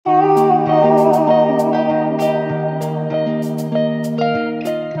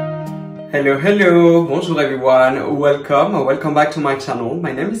Hello, bonjour everyone, welcome back to my channel.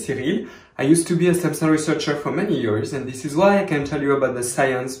 My name is Cyril. I used to be a stem cell researcher for many years, and this is why I can tell you about the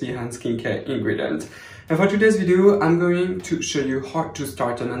science behind skincare ingredients. And for today's video, I'm going to show you how to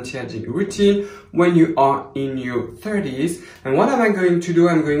start an anti-aging routine when you are in your 30s. And what am I going to do?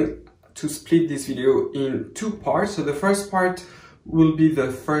 I'm going to split this video in two parts. So the first part will be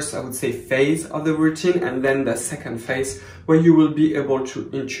the first, I would say, phase of the routine, and then the second phase where you will be able to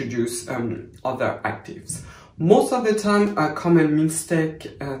introduce other actives. Most of the time, a common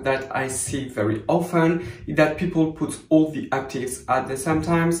mistake that I see very often is that people put all the actives at the same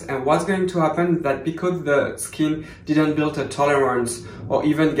time, and what's going to happen is that because the skin didn't build a tolerance or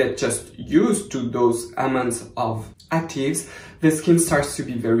even get just used to those amounts of actives, the skin starts to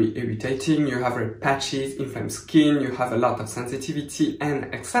be very irritating. You have red patches, inflamed skin, you have a lot of sensitivity,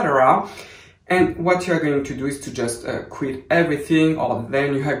 and etc. And what you are going to do is to just quit everything, or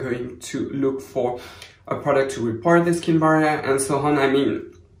then you are going to look for a product to repair the skin barrier and so on. I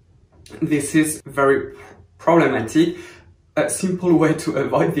mean, this is very problematic. A simple way to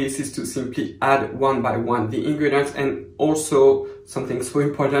avoid this is to simply add one by one the ingredients, and also something so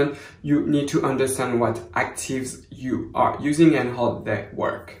important, you need to understand what actives you are using and how they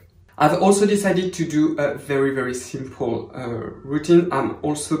work. I've also decided to do a very simple routine. I'm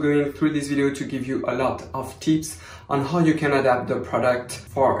also going through this video to give you a lot of tips on how you can adapt the product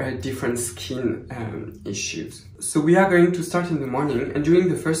for different skin issues. So we are going to start in the morning, and during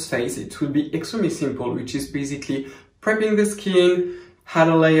the first phase it will be extremely simple, which is basically prepping the skin, add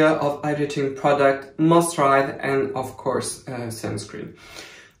a layer of hydrating product, moisturize, and of course sunscreen.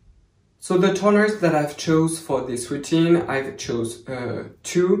 So the toners that I've chose for this routine, I've chose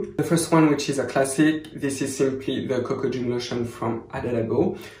two. The first one, which is a classic, this is simply the Coco Gin lotion from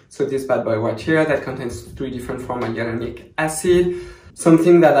Adelago. So this bad boy right here that contains 3 different forms of hyaluronic acid.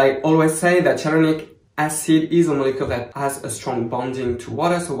 Something that I always say, that hyaluronic acid is a molecule that has a strong bonding to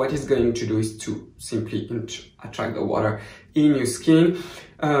water. So what it's going to do is to simply attract the water in your skin.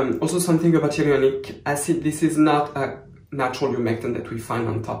 Also something about hyaluronic acid, this is not a natural humectant that we find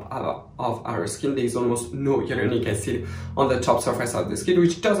on top of our skin. There is almost no hyaluronic acid on the top surface of the skin,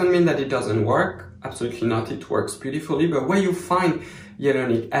 which doesn't mean that it doesn't work. Absolutely not, it works beautifully. But where you find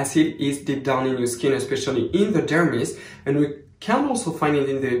hyaluronic acid is deep down in your skin, especially in the dermis, and we can also find it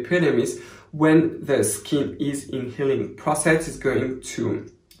in the epidermis. When the skin is in healing process, it's going to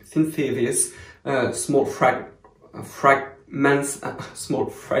synthesize small fragments of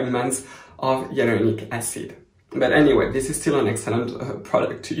hyaluronic acid. But anyway, this is still an excellent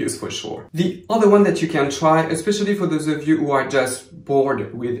product to use for sure. The other one that you can try, especially for those of you who are just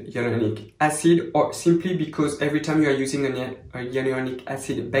bored with hyaluronic acid, or simply because every time you are using a hyaluronic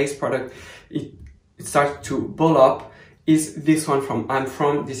acid based product, it starts to ball up, is this one from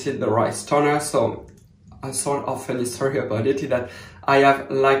From. This is the rice toner. So a sort of funny story about it is that I have,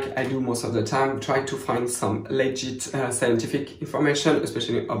 like I do most of the time, tried to find some legit scientific information,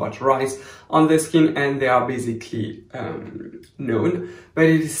 especially about rice on the skin, and they are basically known, but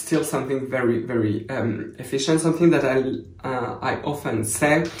it is still something very efficient. Something that I often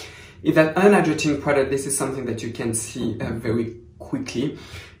say is that an hydrating product, this is something that you can see very quickly,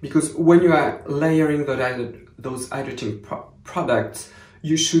 because when you are layering those hydrating products,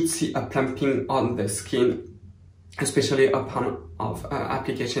 you should see a plumping on the skin, especially upon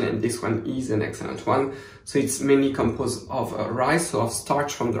application, and this one is an excellent one. So it's mainly composed of rice, so of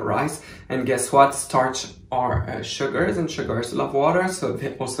starch from the rice, and guess what? Starch are sugars, and sugars love water, so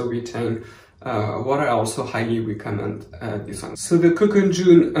they also retain water. I also highly recommend this one. So the Coco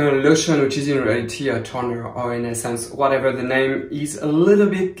Gin lotion, which is in reality a toner or in essence, whatever the name, is a little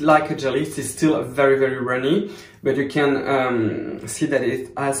bit like a jelly. It is still very runny, but you can see that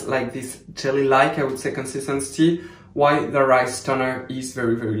it has like this jelly-like, I would say, consistency, while the rice toner is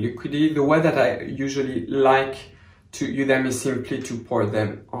very liquidy. The way that I usually like to use them is simply to pour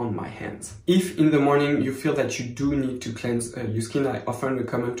them on my hands. If in the morning you feel that you do need to cleanse your skin, I often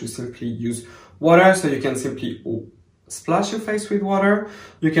recommend to simply use water. So you can simply splash your face with water.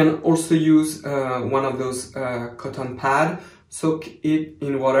 You can also use one of those cotton pads, soak it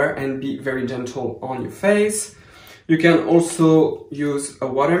in water and be very gentle on your face. You can also use a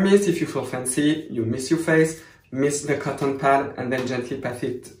water mist. If you feel fancy, you mist your face, mist the cotton pad, and then gently pat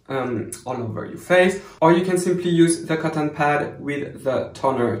it all over your face. Or you can simply use the cotton pad with the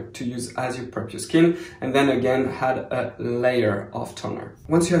toner to use as you prep your skin, and then again add a layer of toner.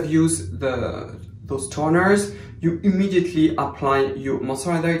 Once you have used those toners, you immediately apply your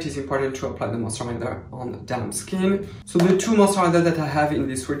moisturizer. It is important to apply the moisturizer on damp skin. So the two moisturizers that I have in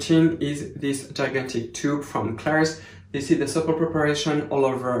this routine is this gigantic tube from Claire's. This is the supple preparation all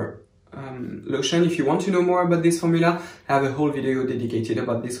over lotion. If you want to know more about this formula, I have a whole video dedicated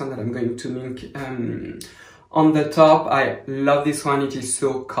about this one that I'm going to link on the top. I love this one. It is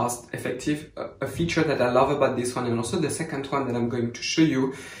so cost effective. A feature that I love about this one, and also the second one that I'm going to show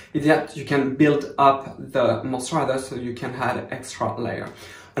you, is that you can build up the moisturizer so you can add extra layer.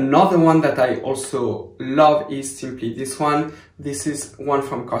 Another one that I also love is simply this one. This is one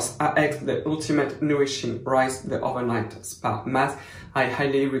from CosRX, the Ultimate Nourishing Rice, the Overnight Spa Mask. I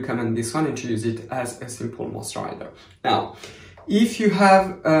highly recommend this one and to use it as a simple moisturizer. Now, if you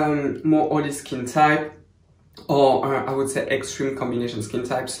have more oily skin type, or I would say extreme combination skin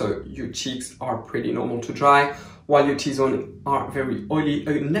type, so your cheeks are pretty normal to dry, while your T-zone are very oily,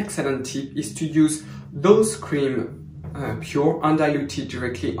 an excellent tip is to use those cream pure, undiluted,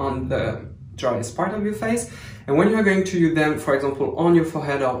 directly on the driest part of your face. And when you're going to use them, for example, on your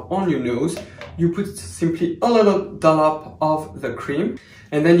forehead or on your nose, you put simply a little dollop of the cream,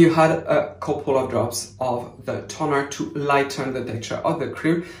 and then you add a couple of drops of the toner to lighten the texture of the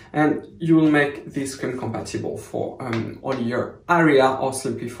cream, and you will make this cream compatible for oilier area or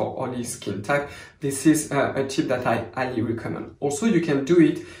simply for oily skin type. This is a tip that I highly recommend. Also, you can do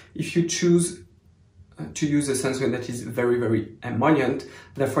it if you choose to use a sunscreen that is very, very emollient.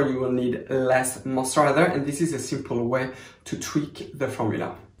 Therefore, you will need less moisturizer, and this is a simple way to tweak the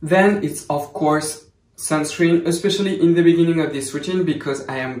formula. Then it's, of course, sunscreen, especially in the beginning of this routine, because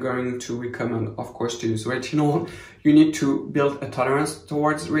I am going to recommend, of course, to use retinol. You need to build a tolerance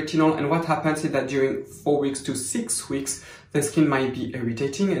towards retinol, and what happens is that during 4 weeks to 6 weeks, the skin might be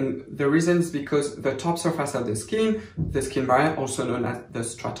irritating, and the reason is because the top surface of the skin barrier, also known as the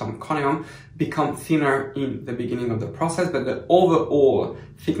stratum corneum, become thinner in the beginning of the process, but the overall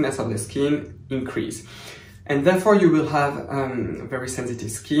thickness of the skin increase. And therefore you will have very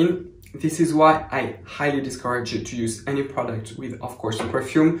sensitive skin. This is why I highly discourage you to use any product with, of course,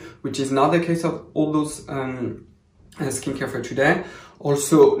 perfume, which is not the case of all those skincare for today.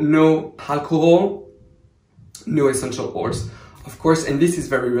 Also, no alcohol, no essential oils, of course, and this is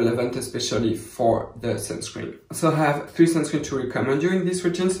very relevant, especially for the sunscreen. So I have 3 sunscreens to recommend during this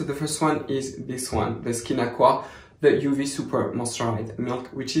routine. So the first one is this one, the Skin Aqua, the UV Super Moisturized Milk,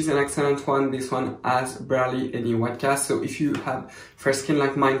 which is an excellent one. This one has barely any white cast, so if you have fair skin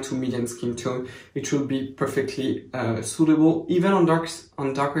like mine to medium skin tone, it will be perfectly suitable. Even on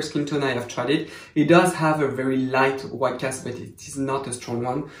darker skin tone, I have tried it. It does have a very light white cast, but it is not a strong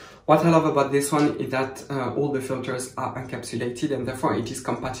one. What I love about this one is that all the filters are encapsulated, and therefore it is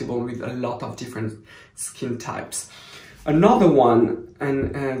compatible with a lot of different skin types. Another one,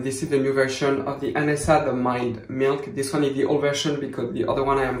 and this is the new version of the Anessa, the Mild Milk. This one is the old version because the other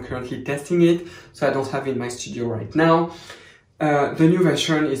one I am currently testing it, so I don't have it in my studio right now. The new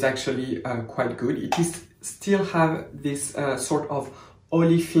version is actually quite good. It is still have this sort of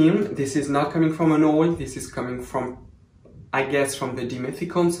oily film. This is not coming from an oil, this is coming from, I guess, from the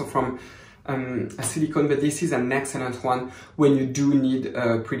dimethicone, so from a silicone, but this is an excellent one when you do need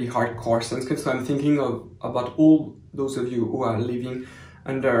a pretty hardcore sunscreen. So I'm thinking about all those of you who are living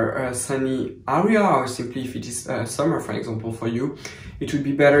under a sunny area, or simply if it is summer, for example, for you, it would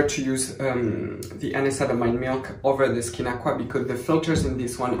be better to use the Anessa, the Mild Milk over the Skin Aqua, because the filters in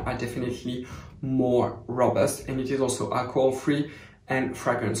this one are definitely more robust, and it is also alcohol-free and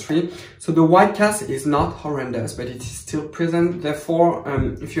fragrance-free. So the white cast is not horrendous, but it is still present. Therefore,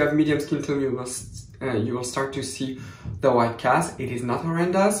 if you have medium skin tone, you will start to see the white cast. It is not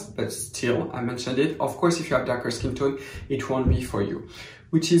horrendous, but still, I mentioned it. Of course, if you have darker skin tone, it won't be for you.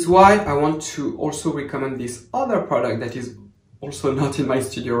 Which is why I want to also recommend this other product that is also not in my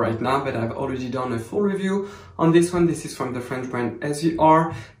studio right now, but I've already done a full review on this one. This is from the French brand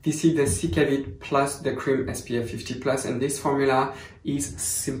SVR. This is the Cicavit Plus, the Cream SPF 50+, and this formula is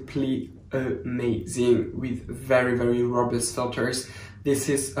simply amazing with very, very robust filters. This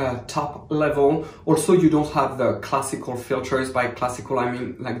is top level. Also, you don't have the classical filters. By classical, I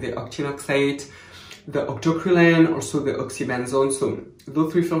mean like the octinoxate, the octocrylene, also the oxybenzone. So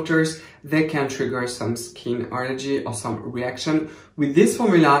those 3 filters, they can trigger some skin allergy or some reaction. With this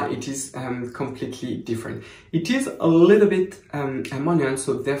formula, it is completely different. It is a little bit emollient,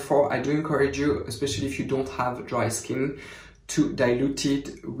 so therefore I do encourage you, especially if you don't have dry skin, to dilute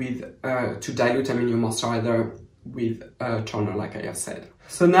it with, your moisturizer with a toner, like I have said.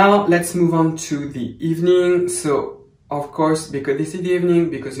 So now let's move on to the evening. So of course, because this is the evening,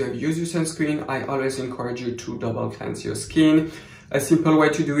 because you have used your sunscreen, I always encourage you to double cleanse your skin. A simple way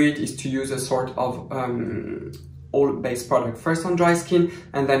to do it is to use a sort of oil-based product first on dry skin,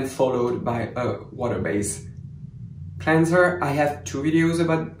 and then followed by a water-based cleanser. I have two videos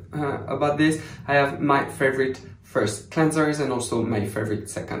about this. I have my favorite first cleansers and also my favorite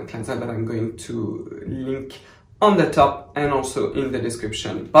second cleanser that I'm going to link on the top and also in the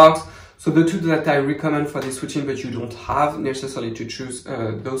description box. So the two that I recommend for this routine, but you don't have necessarily to choose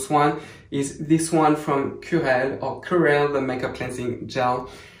those one, is this one from Curel, the makeup cleansing gel.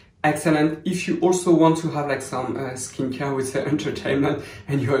 Excellent. If you also want to have like some skincare with entertainment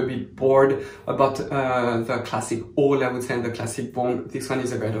and you're a bit bored about the classic oil, I would say, and the classic balm, this one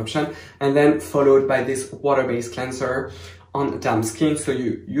is a great option. And then followed by this water-based cleanser on damp skin. So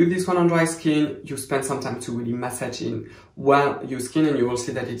you use this one on dry skin, you spend some time to really massage in well your skin, and you will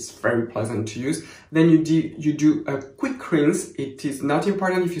see that it's very pleasant to use. Then you do a quick rinse. It is not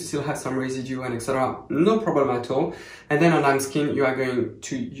important if you still have some residue and etc. No problem at all. And then on damp skin, you are going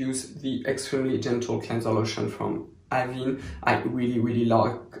to use the extremely gentle cleanser lotion from Avene. I really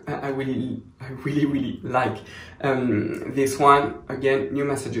like this one. Again, you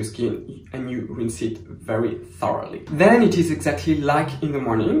massage your skin and you rinse it very thoroughly. Then it is exactly like in the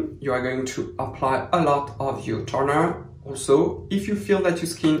morning. You are going to apply a lot of your toner. Also, if you feel that your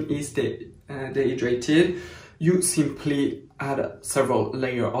skin is dehydrated, you simply add several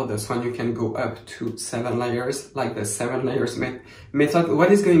layers of this one. You can go up to 7 layers, like the 7 layers method.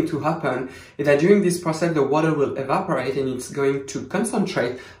 What is going to happen is that during this process, the water will evaporate and it's going to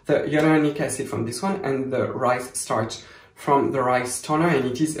concentrate the hyaluronic acid from this one and the rice starch from the rice toner. And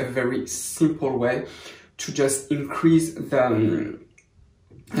it is a very simple way to just increase the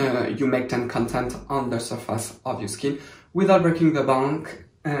humectant content on the surface of your skin without breaking the bank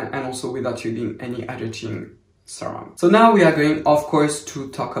and also without using any hydrating serum. So now we are going, of course,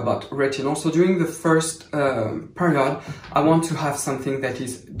 to talk about retinol. So during the first period, I want to have something that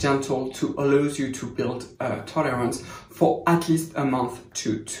is gentle to allow you to build tolerance for at least a month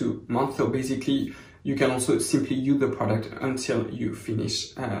to 2 months. So basically, you can also simply use the product until you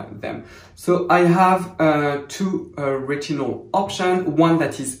finish them. So I have two retinol options. One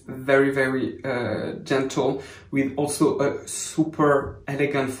that is very gentle with also a super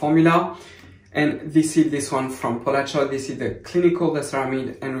elegant formula. And this is this one from Polacho. This is the Clinical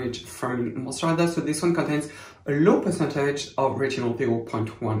Ceramide Enriched Firming Moisturizer. So this one contains a low percentage of retinol,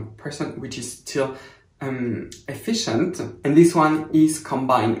 0.1%, which is still efficient. And this one is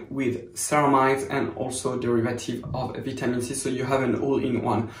combined with ceramides and also derivative of vitamin C. So you have an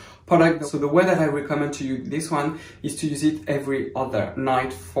all-in-one product. So the way that I recommend to use this one is to use it every other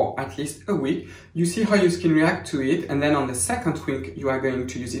night for at least a week. You see how your skin reacts to it, and then on the second week you are going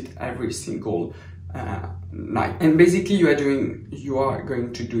to use it every single night. And basically you are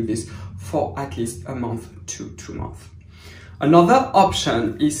going to do this for at least a month to 2 months. Another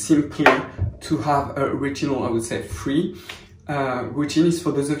option is simply to have a retinol, I would say, free routine. Is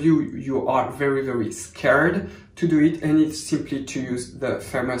for those of you are very scared to do it, and it's simply to use the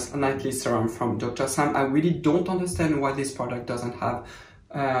famous nightly serum from Dr. Sam. I really don't understand why this product doesn't have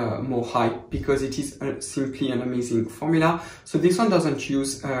more hype, because it is simply an amazing formula. So this one doesn't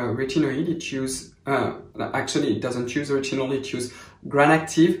use retinoid, it doesn't use retinol, it uses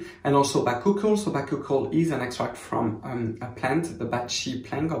Granactive and also bakuchiol. So bakuchiol is an extract from a plant, the bachi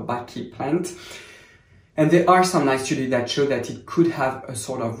plant or baki plant. And there are some nice studies that show that it could have a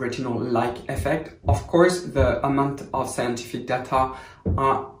sort of retinol-like effect. Of course, the amount of scientific data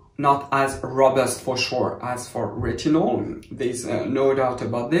are not as robust for sure as for retinol. There's no doubt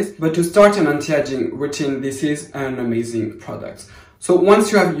about this. But to start an anti-aging routine, this is an amazing product. So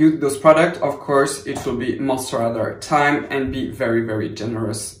once you have used those products, of course, it will be moisturizer time, and be very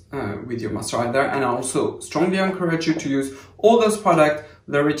generous with your moisturizer. And I also strongly encourage you to use all those products,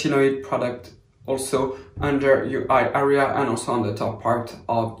 the retinoid product also under your eye area and also on the top part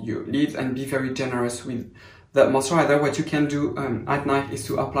of your lids, and be very generous with the moisturizer. What you can do at night is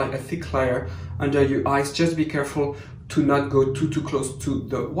to apply a thick layer under your eyes. Just be careful to not go too close to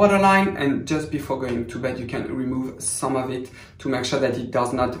the waterline, and just before going to bed you can remove some of it to make sure that it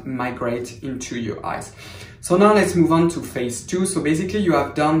does not migrate into your eyes. So now let's move on to phase 2. So basically you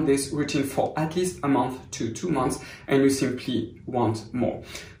have done this routine for at least a month to 2 months, and you simply want more.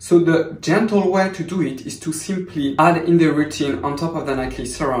 So the gentle way to do it is to simply add in the routine, on top of the nightly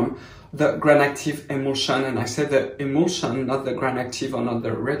serum, the Granactive emulsion. And I said the emulsion, not the Granactive or not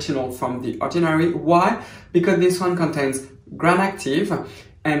the retinol from The Ordinary. Why? Because this one contains Granactive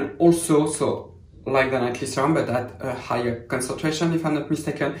and also, so like the nightly serum, but at a higher concentration, if I'm not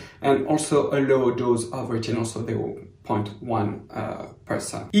mistaken, and also a low dose of retinol, so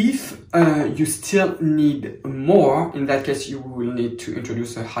 0.1%. If you still need more, in that case, you will need to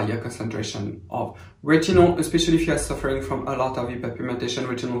introduce a higher concentration of retinol, especially if you are suffering from a lot of hyperpigmentation.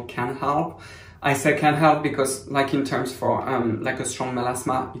 Retinol can help. I say can help because like in terms for like a strong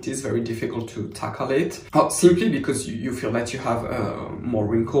melasma, it is very difficult to tackle it. Or simply because you feel that you have more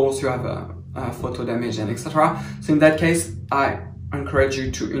wrinkles, you have photo damage and etc. So in that case, I encourage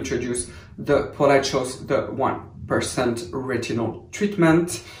you to introduce the Polite Choice, the 1% retinol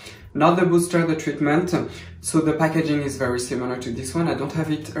treatment. Not the booster, the treatment. So the packaging is very similar to this one. I don't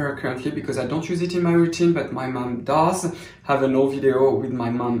have it currently because I don't use it in my routine, but my mom does. Have an old video with my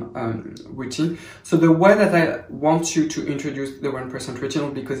mom routine. So the way that I want you to introduce the 1%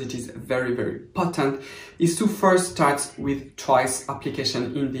 retinol, because it is very, very potent, is to first start with twice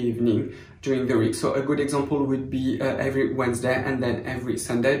application in the evening during the week. So a good example would be every Wednesday and then every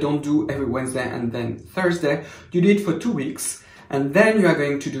Sunday. Don't do every Wednesday and then Thursday. You do it for 2 weeks. And then you are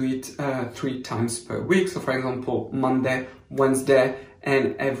going to do it 3 times per week. So for example, Monday, Wednesday,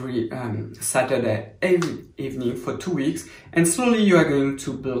 and every Saturday, every evening for 2 weeks. And slowly you are going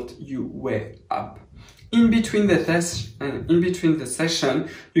to build your way up. In between the test and in between the session,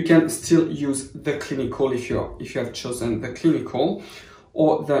 you can still use the clinical if you have chosen the clinical,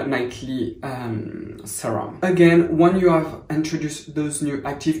 or the nightly serum. Again, when you have introduced those new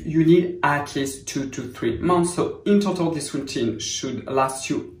actives, you need at least 2 to 3 months. So in total, this routine should last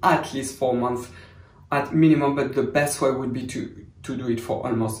you at least 4 months at minimum, but the best way would be to do it for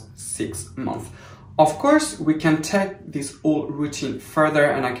almost 6 months. Of course, we can take this whole routine further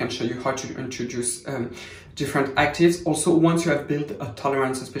and I can show you how to introduce different actives. Also, once you have built a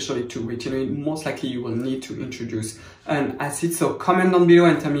tolerance, especially to retinoid, most likely you will need to introduce an acid. So comment down below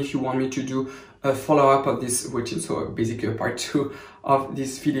and tell me if you want me to do a follow-up of this routine. So basically a part 2 of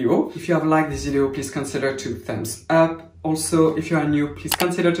this video. If you have liked this video, please consider to thumbs up. Also, if you are new, please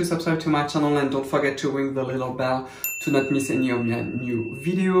consider to subscribe to my channel and don't forget to ring the little bell to not miss any of my new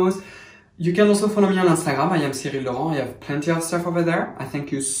videos. You can also follow me on Instagram. I am Cyril Laurent. I have plenty of stuff over there. I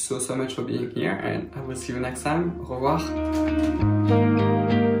thank you so much for being here and I will see you next time. Au revoir.